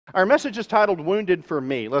Our message is titled, Wounded for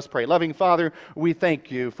Me. Let's pray. Loving Father, we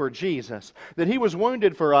thank you for Jesus, that He was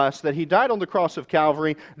wounded for us, that He died on the cross of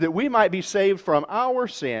Calvary, that we might be saved from our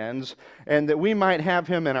sins, and that we might have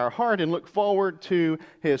Him in our heart and look forward to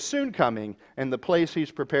His soon coming and the place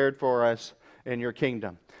He's prepared for us in your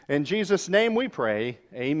kingdom. In Jesus' name we pray,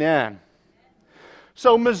 amen.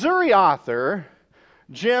 So Missouri author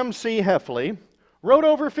Jim C. Heffley wrote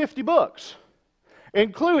over 50 books,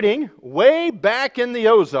 including way back in the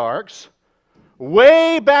Ozarks,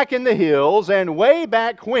 way back in the hills, and way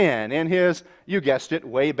back when in his, you guessed it,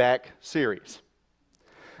 Way Back series.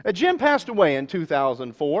 Jim passed away in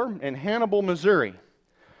 2004 in Hannibal, Missouri.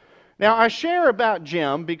 Now, I share about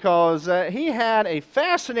Jim because he had a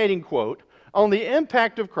fascinating quote on the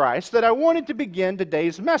impact of Christ that I wanted to begin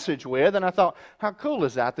today's message with, and I thought, how cool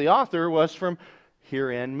is that? The author was from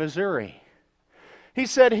here in Missouri. He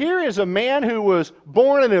said, here is a man who was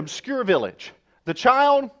born in an obscure village, the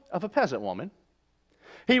child of a peasant woman.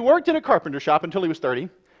 He worked in a carpenter shop until he was 30,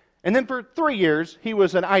 and then for 3 years, he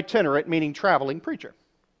was an itinerant, meaning traveling preacher.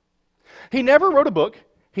 He never wrote a book.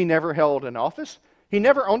 He never held an office. He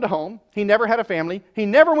never owned a home. He never had a family. He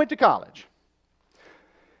never went to college.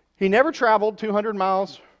 He never traveled 200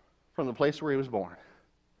 miles from the place where he was born.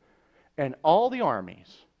 And all the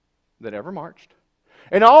armies that ever marched,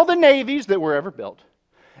 and all the navies that were ever built,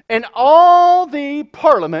 and all the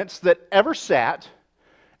parliaments that ever sat,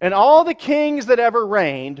 and all the kings that ever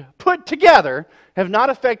reigned, put together, have not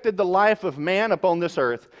affected the life of man upon this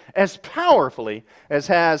earth as powerfully as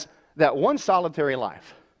has that one solitary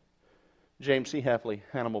life. James C. Heffley,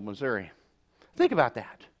 Hannibal, Missouri. Think about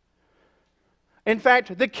that. In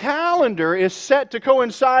fact, the calendar is set to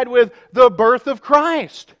coincide with the birth of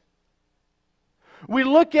Christ. We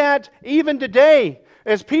look at, even today,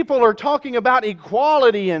 as people are talking about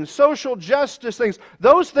equality and social justice things,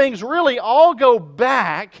 those things really all go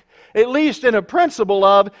back, at least in a principle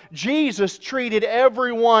of Jesus treated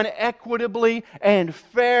everyone equitably and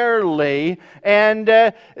fairly, and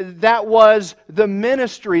that was the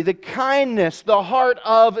ministry, the kindness, the heart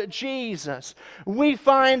of Jesus. We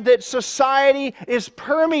find that society is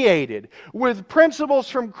permeated with principles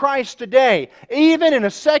from Christ today, even in a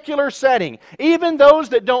secular setting. Even those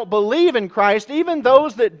that don't believe in Christ, even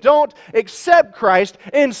those that don't accept Christ,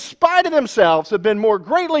 in spite of themselves, have been more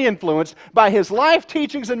greatly influenced by His life,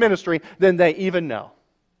 teachings, and ministry than they even know.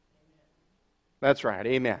 That's right,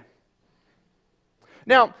 amen.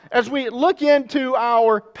 Now, as we look into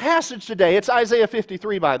our passage today, it's Isaiah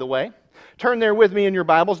 53, by the way. Turn there with me in your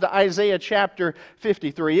Bibles to Isaiah chapter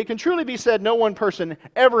 53. It can truly be said no one person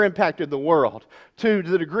ever impacted the world to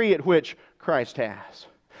the degree at which Christ has.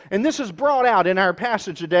 And this is brought out in our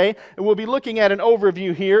passage today, and we'll be looking at an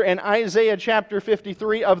overview here in Isaiah chapter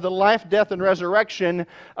 53 of the life, death, and resurrection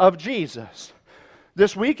of Jesus.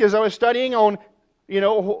 This week, as I was studying on,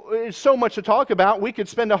 so much to talk about, we could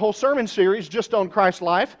spend a whole sermon series just on Christ's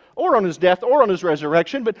life, or on His death, or on His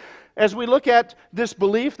resurrection. But as we look at this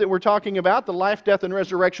belief that we're talking about, the life, death, and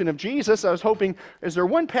resurrection of Jesus, I was hoping, is there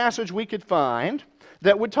one passage we could find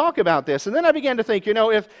that would talk about this? And then I began to think,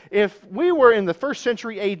 if we were in the 1st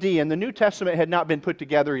century A.D. and the New Testament had not been put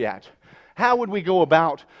together yet, how would we go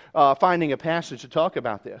about finding a passage to talk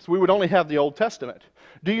about this? We would only have the Old Testament.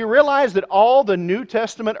 Do you realize that all the New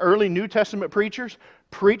Testament, early New Testament preachers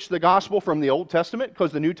preached the gospel from the Old Testament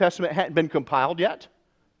because the New Testament hadn't been compiled yet?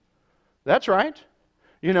 That's right.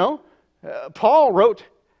 Paul wrote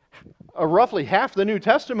roughly half the New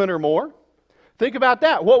Testament or more. Think about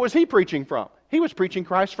that. What was he preaching from? He was preaching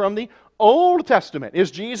Christ from the Old Testament.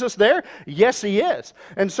 Is Jesus there? Yes, He is.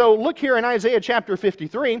 And so look here in Isaiah chapter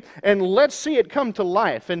 53, and let's see it come to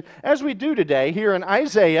life. And as we do today here in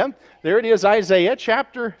Isaiah, there it is, Isaiah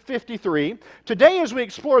chapter 53. Today as we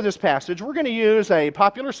explore this passage, we're going to use a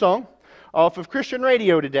popular song off of Christian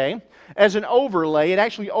radio today as an overlay. It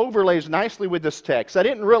actually overlays nicely with this text. I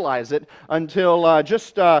didn't realize it until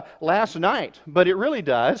just last night, but it really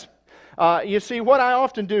does. You see, what I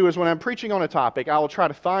often do is when I'm preaching on a topic, I will try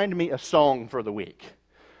to find me a song for the week.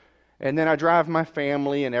 And then I drive my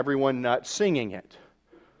family and everyone nuts singing it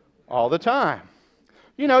all the time.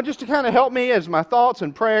 Just to kind of help me as my thoughts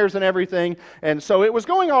and prayers and everything. And so it was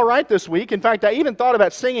going all right this week. In fact, I even thought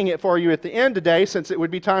about singing it for you at the end today, since it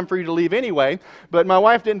would be time for you to leave anyway. But my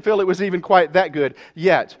wife didn't feel it was even quite that good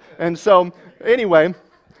yet. And so, anyway,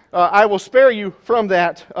 I will spare you from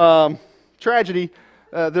that tragedy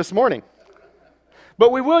this morning.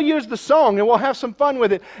 But we will use the song, and we'll have some fun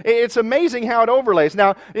with it. It's amazing how it overlays.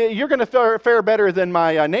 Now, you're going to fare better than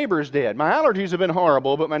my neighbors did. My allergies have been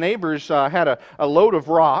horrible, but my neighbors had a load of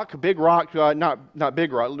rock, big rock, not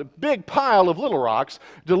big rock, big pile of little rocks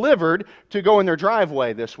delivered to go in their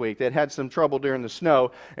driveway this week. They'd had some trouble during the snow,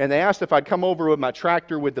 and they asked if I'd come over with my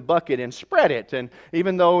tractor with the bucket and spread it. And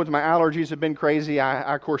even though my allergies have been crazy,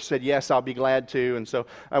 I of course said, yes, I'll be glad to. And so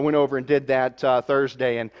I went over and did that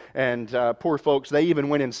Thursday, and poor folks, they even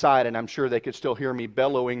went inside, and I'm sure they could still hear me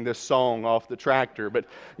bellowing this song off the tractor. But,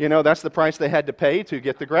 that's the price they had to pay to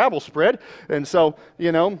get the gravel spread. And so,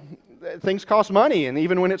 things cost money, and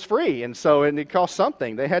even when it's free. And it costs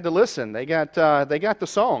something. They had to listen. They got the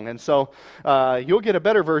song. And so you'll get a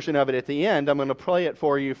better version of it at the end. I'm going to play it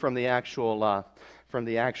for you from the actual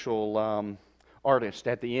artist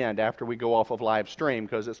at the end after we go off of live stream,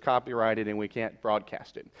 because it's copyrighted and we can't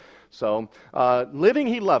broadcast it. So, living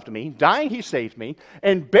he loved me, dying he saved me,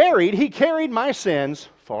 and buried he carried my sins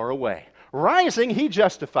far away. Rising he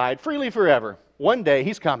justified freely forever. One day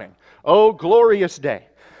he's coming. Oh, glorious day.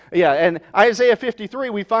 Yeah, and Isaiah 53,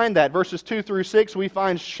 we find that. Verses 2 through 6, we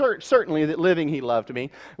find certainly that living he loved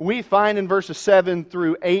me. We find in verses 7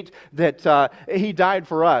 through 8 that he died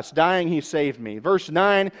for us. Dying he saved me. Verse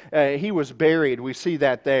 9, he was buried. We see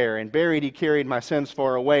that there. And buried he carried my sins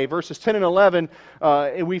far away. Verses 10 and 11,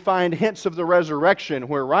 we find hints of the resurrection,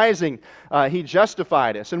 where rising he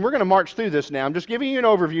justified us. And we're going to march through this now. I'm just giving you an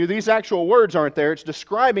overview. These actual words aren't there. It's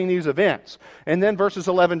describing these events. And then verses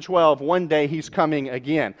 11, 12, one day he's coming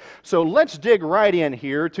again. So let's dig right in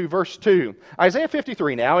here to verse 2. Isaiah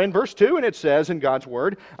 53 now in verse 2, and it says in God's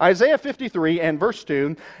Word, Isaiah 53 and verse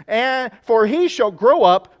 2, "And for he shall grow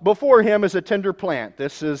up before him as a tender plant."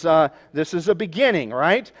 This is a beginning,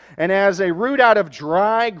 right? "And as a root out of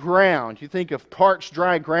dry ground." You think of parched,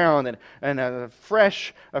 dry ground and a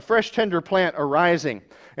fresh tender plant arising.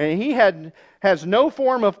 "And he has no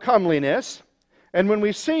form of comeliness, and when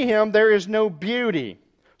we see him, there is no beauty."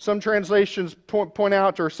 Some translations point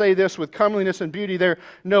out or say this with comeliness and beauty there,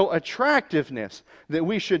 no attractiveness, that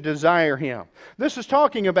we should desire him. This is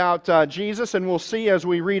talking about Jesus, and we'll see as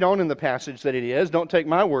we read on in the passage that it is. Don't take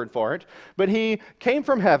my word for it. But he came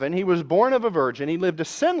from heaven. He was born of a virgin. He lived a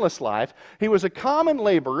sinless life. He was a common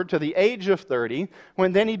laborer to the age of 30,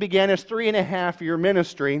 when then he began his 3.5-year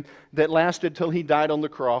ministry that lasted till he died on the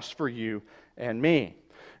cross for you and me.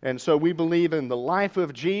 And so we believe in the life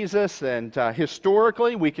of Jesus, and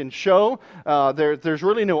historically we can show there's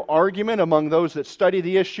really no argument among those that study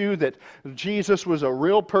the issue that Jesus was a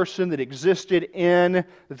real person that existed in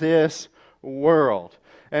this world.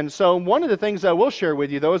 And so one of the things I will share with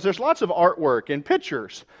you, though, is there's lots of artwork and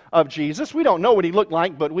pictures of Jesus. We don't know what he looked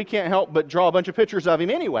like, but we can't help but draw a bunch of pictures of him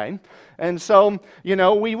anyway. And so,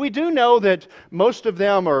 we do know that most of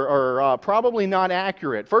them are probably not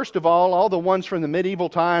accurate. First of all the ones from the medieval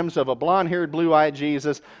times of a blonde-haired, blue-eyed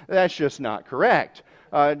Jesus, that's just not correct.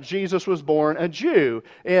 Jesus was born a Jew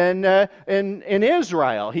in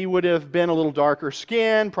Israel. He would have been a little darker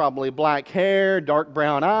skin, probably black hair, dark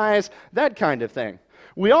brown eyes, that kind of thing.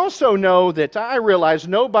 We also know that I realize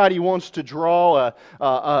nobody wants to draw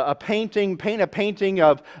paint a painting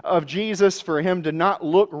of Jesus for him to not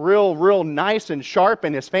look real nice and sharp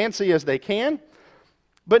and as fancy as they can.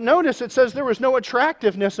 But notice it says there was no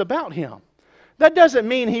attractiveness about him. That doesn't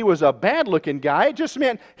mean he was a bad-looking guy. It just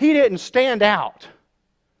meant he didn't stand out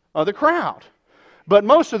of the crowd. But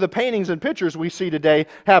most of the paintings and pictures we see today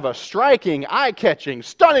have a striking, eye-catching,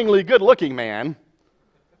 stunningly good-looking man.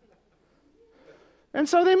 And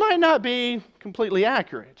so they might not be completely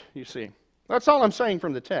accurate, you see. That's all I'm saying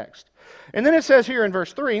from the text. And then it says here in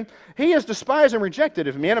verse 3, "He is despised and rejected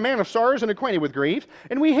of men, a man of sorrows and acquainted with grief,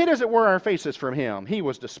 and we hid as it were our faces from him. He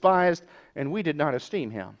was despised, and we did not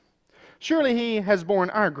esteem him. Surely he has borne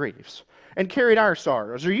our griefs and carried our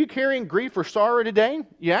sorrows." Are you carrying grief or sorrow today?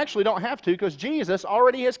 You actually don't have to, because Jesus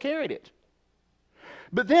already has carried it.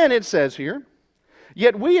 But then it says here,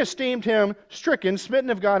 "Yet we esteemed him stricken, smitten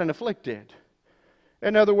of God, and afflicted."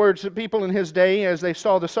 In other words, the people in his day, as they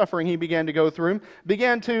saw the suffering he began to go through,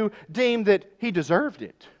 began to deem that he deserved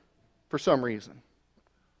it for some reason.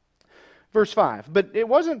 Verse 5, "But it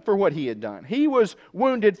wasn't for what he had done. He was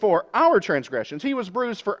wounded for our transgressions. He was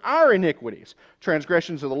bruised for our iniquities."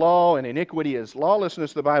 Transgressions of the law, and iniquity is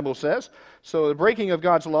lawlessness, the Bible says. So the breaking of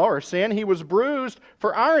God's law or sin. "He was bruised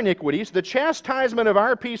for our iniquities. The chastisement of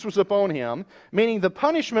our peace was upon him," meaning the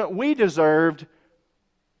punishment we deserved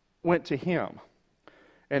went to him.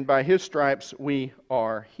 "And by his stripes we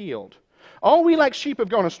are healed. All we like sheep have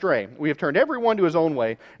gone astray. We have turned every one to his own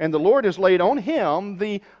way, and the Lord has laid on him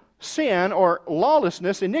the sin," or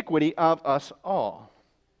lawlessness, iniquity of us all.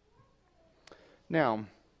 Now,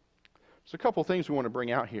 there's a couple things we want to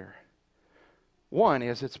bring out here. One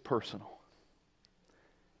is it's personal.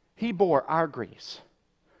 He bore our griefs,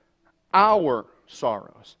 our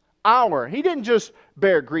sorrows, He didn't just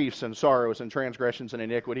bear griefs and sorrows and transgressions and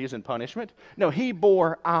iniquities and punishment. No, He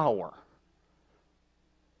bore our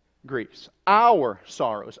griefs, our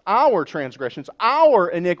sorrows, our transgressions, our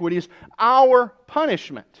iniquities, our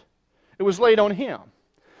punishment. It was laid on Him.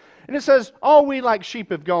 And it says, all we like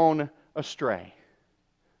sheep have gone astray,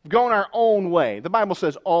 gone our own way. The Bible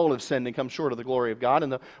says all have sinned and come short of the glory of God,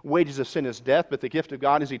 and the wages of sin is death, but the gift of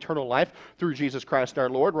God is eternal life through Jesus Christ our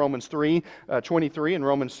Lord. Romans 3:23 and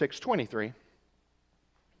Romans 6:23.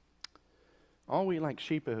 All we like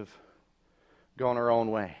sheep have gone our own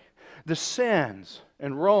way. The sins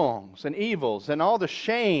and wrongs and evils and all the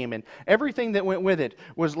shame and everything that went with it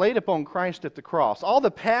was laid upon Christ at the cross. All the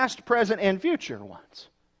past, present, and future ones.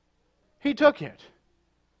 He took it.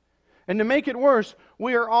 And to make it worse,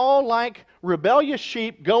 we are all like rebellious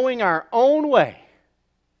sheep going our own way.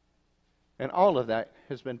 And all of that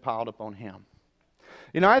has been piled upon Him.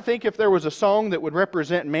 You know, I think if there was a song that would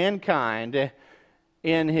represent mankind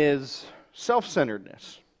in his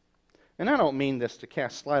self-centeredness, and I don't mean this to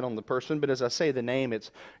cast light on the person, but as I say the name,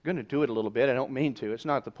 it's going to do it a little bit. I don't mean to. It's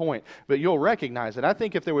not the point. But you'll recognize it. I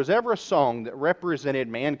think if there was ever a song that represented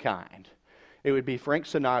mankind, it would be Frank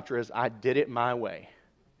Sinatra's I Did It My Way.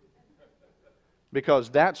 Because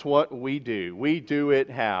that's what we do. We do it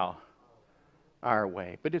how? Our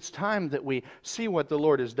way. But it's time that we see what the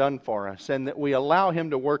Lord has done for us and that we allow Him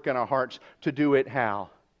to work in our hearts to do it how?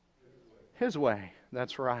 His way.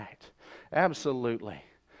 That's right. Absolutely.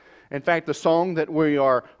 In fact, the song that we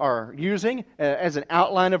are using as an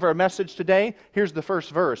outline of our message today, here's the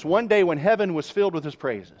first verse. One day when heaven was filled with His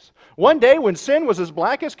praises. One day when sin was as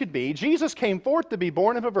black as could be, Jesus came forth to be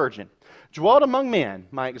born of a virgin. Dwelt among men,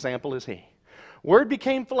 my example is He. Word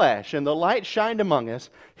became flesh, and the light shined among us,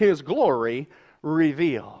 His glory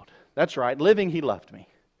revealed. That's right, living He loved me.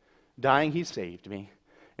 Dying He saved me.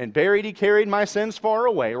 And buried He carried my sins far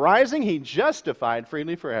away. Rising He justified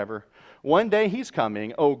freely forever. One day He's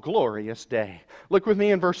coming, oh glorious day. Look with me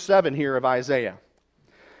in verse 7 here of Isaiah.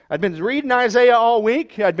 I'd been reading Isaiah all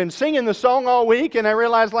week. I'd been singing the song all week, and I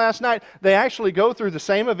realized last night they actually go through the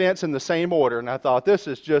same events in the same order. And I thought, this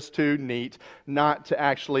is just too neat not to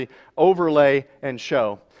actually overlay and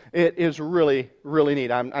show. It is really, really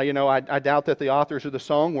neat. I doubt that the authors of the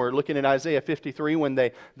song were looking at Isaiah 53 when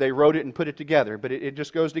they wrote it and put it together. But it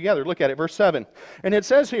just goes together. Look at it, verse 7. And it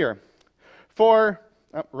says here,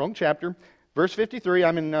 wrong chapter. Verse 53,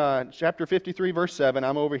 I'm in chapter 53, verse 7.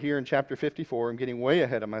 I'm over here in chapter 54. I'm getting way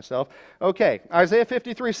ahead of myself. Okay, Isaiah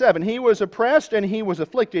 53, 7. He was oppressed and He was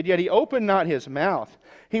afflicted, yet He opened not His mouth.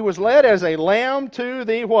 He was led as a lamb to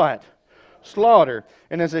the what? Slaughter.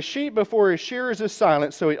 And as a sheep before his shearers is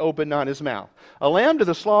silent, so He opened not His mouth. A lamb to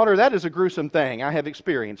the slaughter, that is a gruesome thing. I have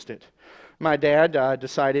experienced it. My dad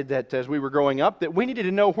decided that as we were growing up that we needed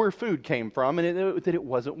to know where food came from and that it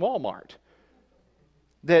wasn't Walmart.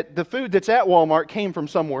 That the food that's at Walmart came from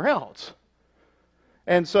somewhere else.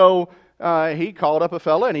 And so he called up a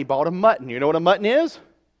fella and he bought a mutton. You know what a mutton is?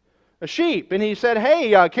 A sheep. And he said,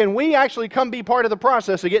 hey, can we actually come be part of the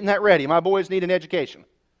process of getting that ready? My boys need an education.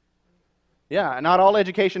 Yeah, not all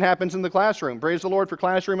education happens in the classroom. Praise the Lord for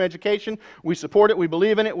classroom education. We support it. We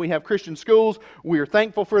believe in it. We have Christian schools. We are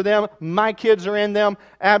thankful for them. My kids are in them.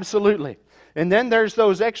 Absolutely. And then there's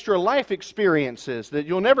those extra life experiences that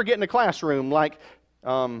you'll never get in a classroom, like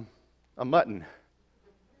a mutton.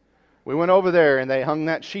 We went over there and they hung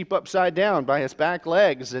that sheep upside down by its back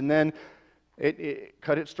legs, and then it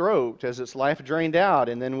cut its throat as its life drained out,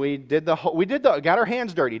 and then we got our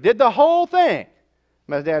hands dirty, did the whole thing.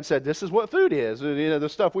 My dad said, this is what food is, the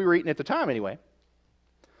stuff we were eating at the time anyway.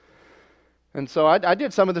 And so I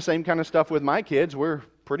did some of the same kind of stuff with my kids. We're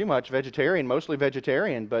pretty much vegetarian, mostly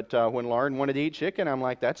vegetarian. But when Lauren wanted to eat chicken, I'm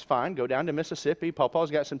like, that's fine. Go down to Mississippi.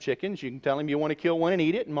 Papa's got some chickens. You can tell him you want to kill one and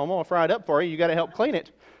eat it, and Mama will fry it up for you. You got to help clean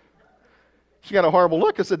it. She got a horrible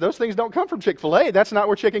look. I said, those things don't come from Chick-fil-A. That's not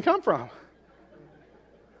where chicken come from.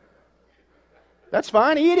 That's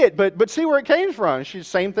fine, eat it, but see where it came from. She's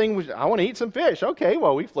same thing. I want to eat some fish. Okay,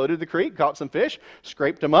 well, we floated the creek, caught some fish,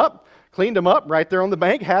 scraped them up, cleaned them up right there on the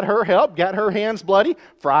bank, had her help, got her hands bloody,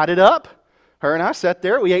 fried it up. Her and I sat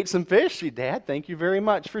there, we ate some fish. She, Dad, thank you very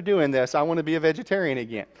much for doing this. I want to be a vegetarian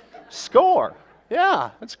again. Score. Yeah,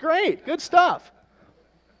 that's great. Good stuff.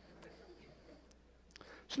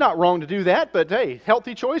 It's not wrong to do that, but hey,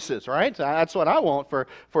 healthy choices, right? That's what I want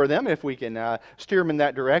for them if we can steer them in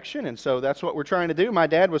that direction, and so that's what we're trying to do. My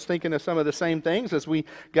dad was thinking of some of the same things as we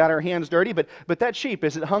got our hands dirty, but that sheep,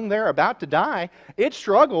 as it hung there about to die, it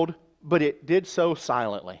struggled but it did so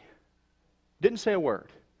silently. Didn't say a word.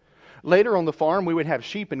 Later on the farm, we would have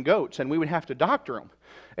sheep and goats, and we would have to doctor them.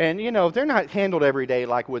 And, they're not handled every day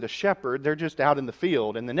like with a shepherd. They're just out in the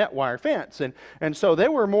field in the net wire fence. And so they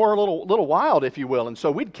were more a little wild, if you will. And so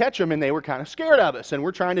we'd catch them, and they were kind of scared of us. And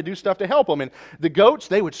we're trying to do stuff to help them. And the goats,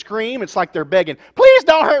 they would scream. It's like they're begging, please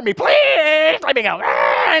don't hurt me. Please let me go.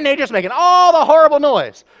 And they're just making all the horrible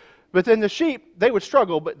noise. But then the sheep, they would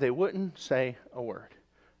struggle, but they wouldn't say a word.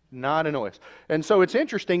 Not a noise. And so it's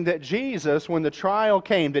interesting that Jesus, when the trial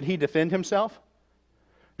came, did he defend himself?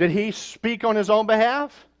 Did he speak on his own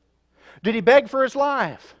behalf? Did he beg for his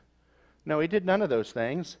life? No, he did none of those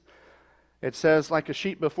things. It says, like a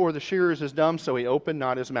sheep before the shearers is dumb, so he opened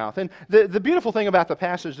not his mouth. And the beautiful thing about the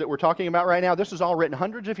passage that we're talking about right now, this is all written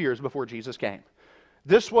hundreds of years before Jesus came.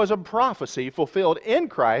 This was a prophecy fulfilled in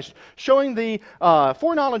Christ, showing the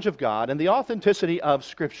foreknowledge of God and the authenticity of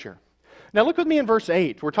Scripture. Now look with me in verse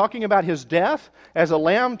 8. We're talking about his death as a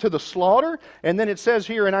lamb to the slaughter. And then it says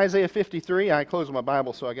here in Isaiah 53, I closed my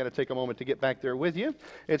Bible, so I got to take a moment to get back there with you.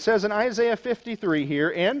 It says in Isaiah 53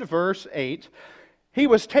 here, and verse 8, he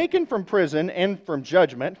was taken from prison and from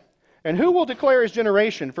judgment, and who will declare his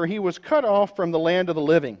generation? For he was cut off from the land of the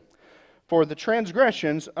living. For the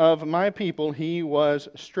transgressions of my people he was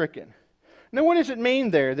stricken. Now what does it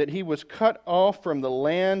mean there that he was cut off from the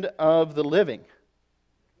land of the living?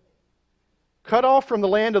 Cut off from the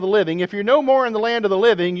land of the living. If you're no more in the land of the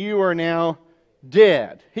living, you are now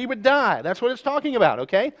dead. He would die. That's what it's talking about,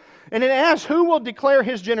 okay? And it asks, who will declare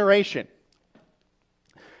his generation?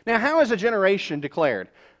 Now, how is a generation declared?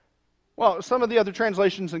 Well, some of the other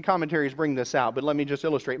translations and commentaries bring this out, but let me just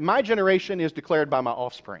illustrate. My generation is declared by my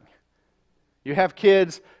offspring. You have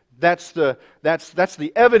kids, that's the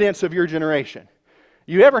evidence of your generation.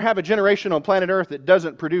 You ever have a generation on planet Earth that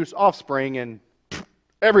doesn't produce offspring, and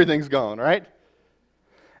everything's gone, right?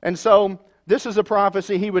 And so this is a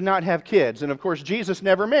prophecy he would not have kids. And of course, Jesus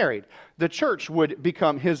never married. The church would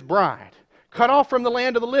become his bride, cut off from the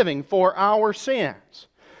land of the living for our sins.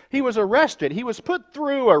 He was arrested. He was put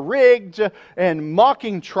through a rigged and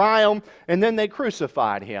mocking trial, and then they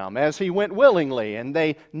crucified him as he went willingly. And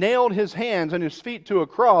they nailed his hands and his feet to a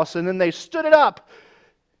cross, and then they stood it up.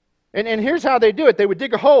 And here's how they do it. They would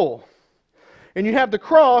dig a hole. And you have the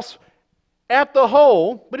cross at the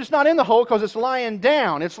hole, but it's not in the hole because it's lying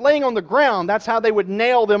down. It's laying on the ground. That's how they would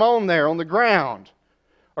nail them on there, on the ground.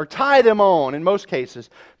 Or tie them on in most cases.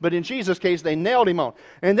 But in Jesus' case, they nailed him on.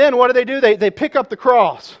 And then what do? They pick up the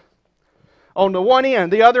cross on the one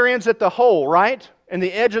end. The other end's at the hole, right? And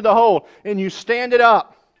the edge of the hole. And you stand it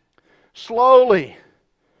up slowly.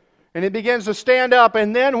 And it begins to stand up.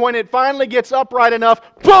 And then when it finally gets upright enough,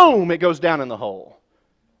 boom, it goes down in the hole.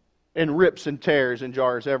 And rips and tears and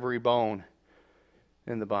jars every bone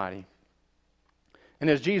in the body. And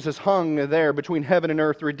as Jesus hung there between heaven and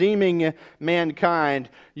earth, redeeming mankind,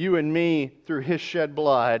 you and me, through his shed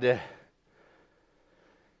blood,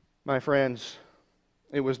 my friends,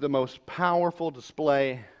 it was the most powerful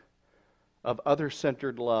display of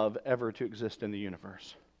other-centered love ever to exist in the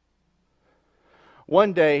universe.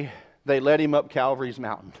 One day, they led him up Calvary's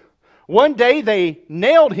mountain. One day, they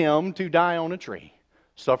nailed him to die on a tree,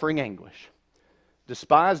 suffering anguish.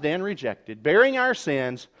 Despised and rejected, bearing our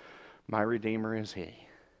sins, my Redeemer is he.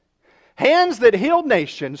 Hands that healed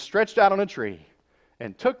nations stretched out on a tree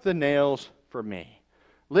and took the nails for me.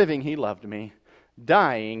 Living, he loved me.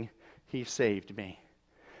 Dying, he saved me.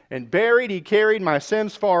 And buried, he carried my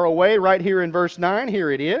sins far away. Right here in verse 9,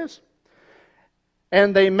 here it is.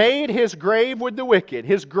 And they made his grave with the wicked.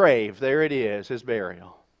 His grave, there it is, his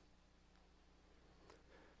burial.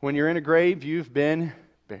 When you're in a grave, you've been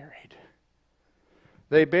buried.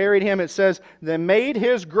 They buried him, it says, they made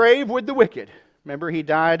his grave with the wicked. Remember, he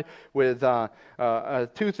died with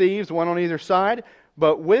two thieves, one on either side.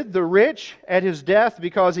 But with the rich at his death,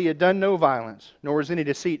 because he had done no violence, nor was any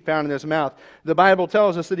deceit found in his mouth. The Bible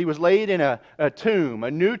tells us that he was laid in a tomb,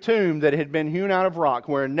 a new tomb that had been hewn out of rock,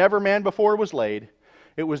 where never man before was laid.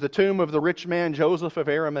 It was the tomb of the rich man Joseph of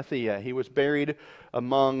Arimathea. He was buried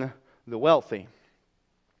among the wealthy.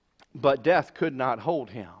 But death could not hold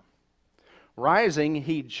him. Rising,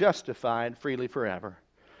 he justified freely forever.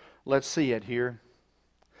 Let's see it here.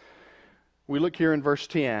 We look here in verse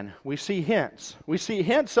 10. We see hints. We see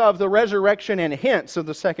hints of the resurrection and hints of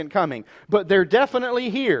the second coming. But they're definitely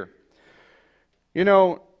here. You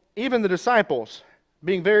know, even the disciples,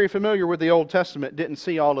 being very familiar with the Old Testament, didn't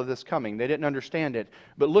see all of this coming. They didn't understand it.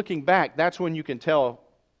 But looking back, that's when you can tell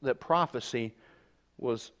that prophecy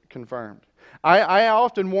was confirmed. I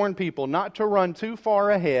often warn people not to run too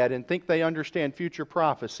far ahead and think they understand future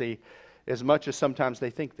prophecy as much as sometimes they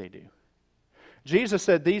think they do. Jesus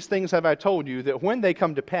said, "These things have I told you, that when they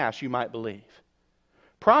come to pass, you might believe."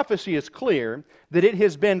 Prophecy is clear that it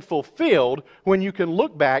has been fulfilled when you can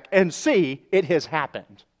look back and see it has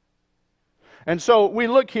happened. And so we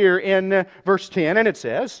look here in verse 10, and it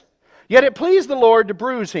says, "Yet it pleased the Lord to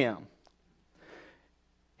bruise him.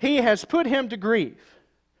 He has put him to grief.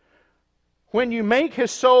 When you make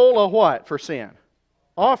his soul a" what for sin?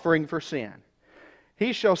 Offering for sin.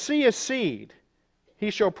 "He shall see his seed.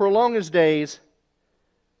 He shall prolong his days,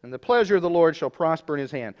 and the pleasure of the Lord shall prosper in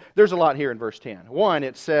his hand." There's a lot here in verse 10. One,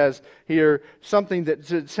 it says here something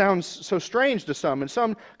that sounds so strange to some, and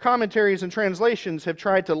some commentaries and translations have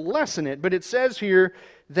tried to lessen it, but it says here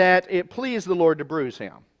that it pleased the Lord to bruise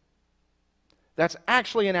him. That's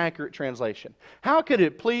actually an accurate translation. How could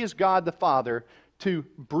it please God the Father to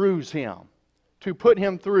bruise him, to put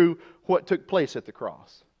him through what took place at the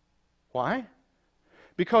cross? Why?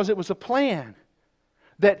 Because it was a plan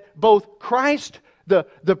that both Christ, the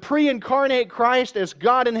pre-incarnate Christ as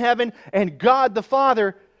God in heaven, and God the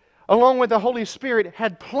Father, along with the Holy Spirit,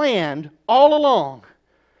 had planned all along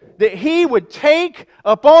that He would take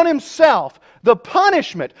upon Himself the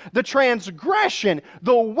punishment, the transgression,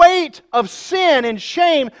 the weight of sin and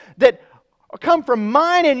shame that come from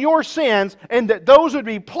mine and your sins, and that those would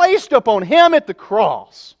be placed upon Him at the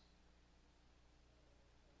cross.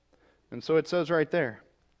 And so it says right there,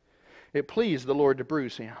 it pleased the Lord to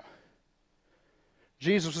bruise Him.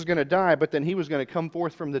 Jesus was going to die, but then He was going to come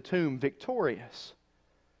forth from the tomb victorious.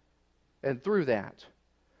 And through that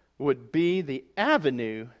would be the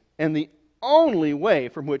avenue and the only way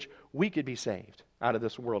from which we could be saved out of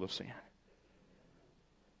this world of sin.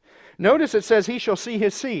 Notice it says He shall see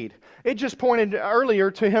His seed. It just pointed earlier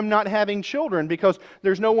to Him not having children because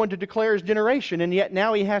there's no one to declare His generation, and yet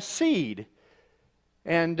now He has seed.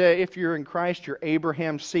 And if you're in Christ, you're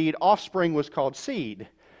Abraham's seed. Offspring was called seed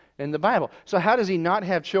in the Bible. So how does He not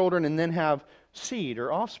have children and then have seed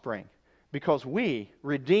or offspring? Because we,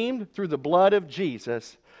 redeemed through the blood of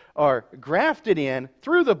Jesus, are grafted in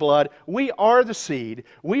through the blood. We are the seed.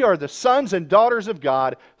 We are the sons and daughters of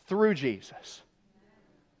God through Jesus.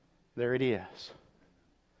 There it is.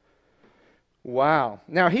 Wow.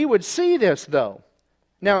 Now He would see this though.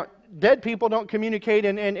 Now, dead people don't communicate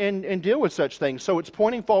and deal with such things, so it's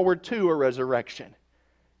pointing forward to a resurrection.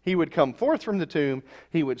 He would come forth from the tomb.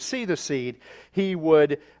 He would see the seed. He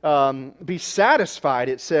would be satisfied,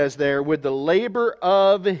 it says there, with the labor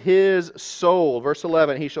of His soul. Verse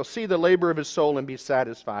 11, He shall see the labor of His soul and be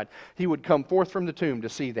satisfied. He would come forth from the tomb to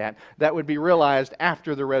see that. That would be realized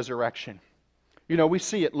after the resurrection. You know, we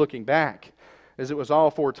see it looking back, as it was all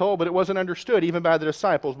foretold, but it wasn't understood even by the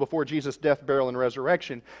disciples before Jesus' death, burial, and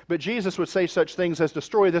resurrection. But Jesus would say such things as,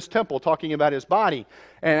 "Destroy this temple," talking about His body,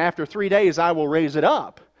 "and after 3 days I will raise it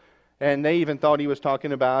up." And they even thought He was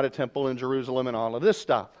talking about a temple in Jerusalem and all of this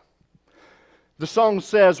stuff. The song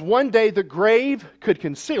says, "One day the grave could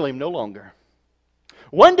conceal Him no longer.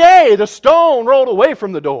 One day the stone rolled away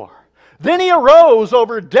from the door. Then He arose,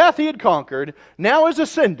 over death He had conquered, now is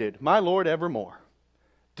ascended, my Lord evermore.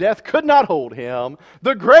 Death could not hold Him,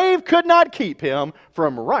 the grave could not keep Him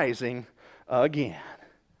from rising again.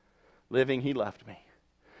 Living He left me.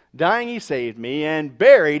 Dying He saved me, and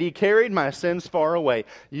buried He carried my sins far away."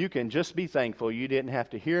 You can just be thankful you didn't have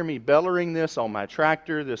to hear me bellowing this on my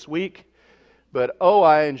tractor this week, but oh,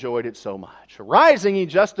 I enjoyed it so much. Rising He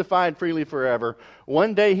justified freely forever.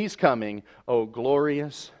 One day He's coming, oh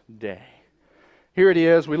glorious day. Here it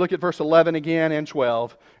is. We look at verse 11 again and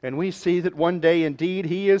 12, and we see that one day indeed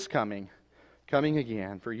He is coming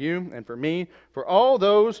again for you and for me, for all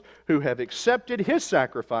those who have accepted His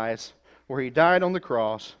sacrifice where He died on the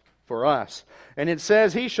cross for us. And it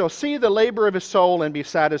says, He shall see the labor of His soul and be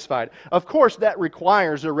satisfied. Of course, that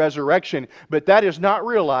requires a resurrection, but that is not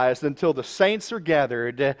realized until the saints are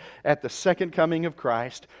gathered at the second coming of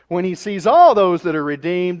Christ, when He sees all those that are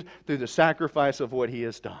redeemed through the sacrifice of what He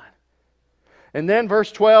has done. And then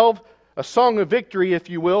verse 12, a song of victory, if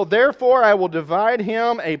you will. "Therefore I will divide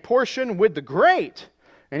him a portion with the great,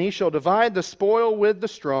 and he shall divide the spoil with the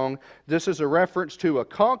strong." This is a reference to a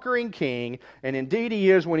conquering king, and indeed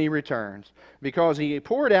He is when He returns, because He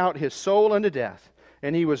poured out His soul unto death.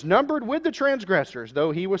 And He was numbered with the transgressors,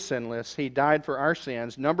 though He was sinless. He died for our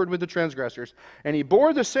sins, numbered with the transgressors. And He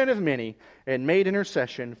bore the sin of many, and made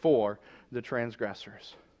intercession for the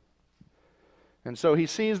transgressors. And so He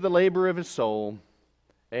sees the labor of His soul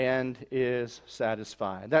and is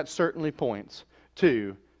satisfied. That certainly points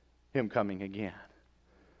to Him coming again.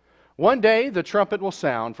 One day the trumpet will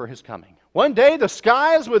sound for His coming. One day the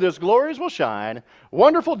skies with His glories will shine.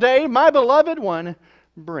 Wonderful day, my beloved one,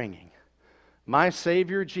 bringing. My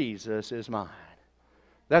Savior Jesus is mine.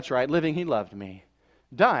 That's right, living He loved me.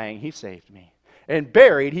 Dying, He saved me. And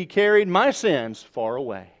buried, He carried my sins far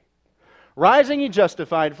away. Rising, He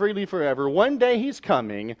justified freely forever. One day He's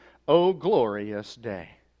coming, oh glorious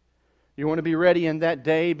day. You want to be ready in that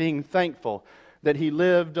day, being thankful that He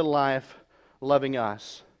lived a life loving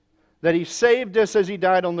us. That He saved us as He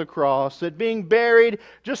died on the cross. That being buried,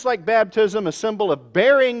 just like baptism, a symbol of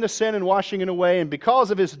burying the sin and washing it away. And because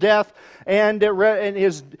of His death and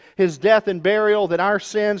His death and burial, that our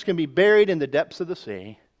sins can be buried in the depths of the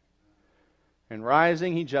sea. And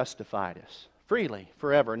rising, He justified us freely,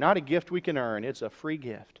 forever. Not a gift we can earn. It's a free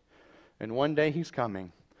gift. And one day He's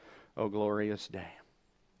coming. Oh, glorious day.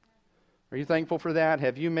 Are you thankful for that?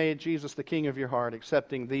 Have you made Jesus the King of your heart,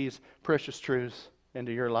 accepting these precious truths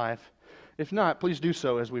into your life? If not, please do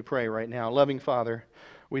so as we pray right now. Loving Father,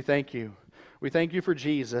 we thank You. We thank You for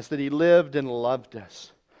Jesus, that He lived and loved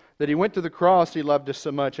us. That He went to the cross, He loved us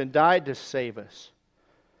so much, and died to save us.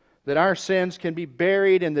 That our sins can be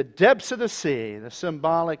buried in the depths of the sea, the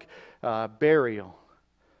symbolic burial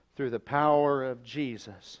through the power of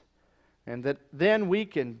Jesus. And that then we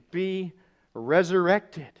can be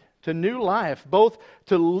resurrected to new life, both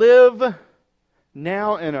to live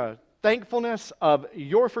now in a thankfulness of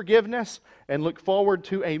Your forgiveness and look forward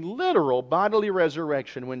to a literal bodily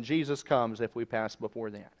resurrection when Jesus comes, if we pass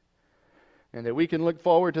before that. And that we can look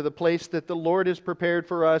forward to the place that the Lord has prepared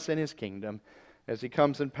for us in His kingdom as He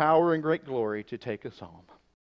comes in power and great glory to take us home.